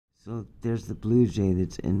So there's the blue jay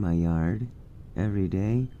that's in my yard every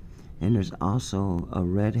day, and there's also a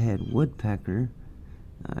redhead woodpecker.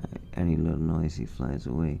 Any little noise, he flies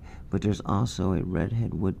away. But there's also a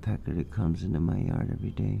redhead woodpecker that comes into my yard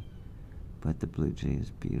every day. But the blue jay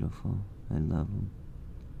is beautiful. I love him.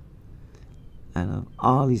 I love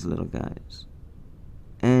all these little guys.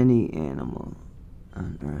 Any animal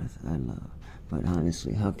on earth I love. But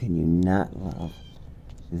honestly, how can you not love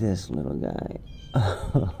this little guy?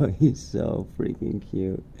 Oh, he's so freaking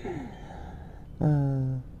cute.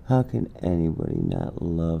 How can anybody not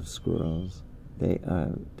love squirrels? They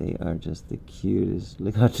are just the cutest.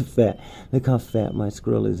 Look how fat my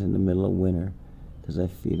squirrel is in the middle of winter, because I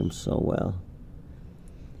feed him so well.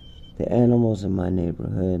 The animals in my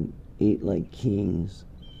neighborhood eat like kings,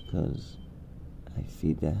 because I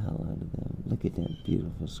feed the hell out of them. Look at that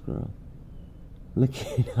beautiful squirrel. Look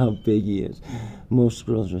at how big he is. Most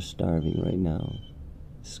squirrels are starving right now.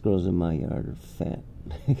 Squirrels in my yard are fat.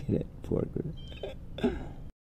 Look at that porker.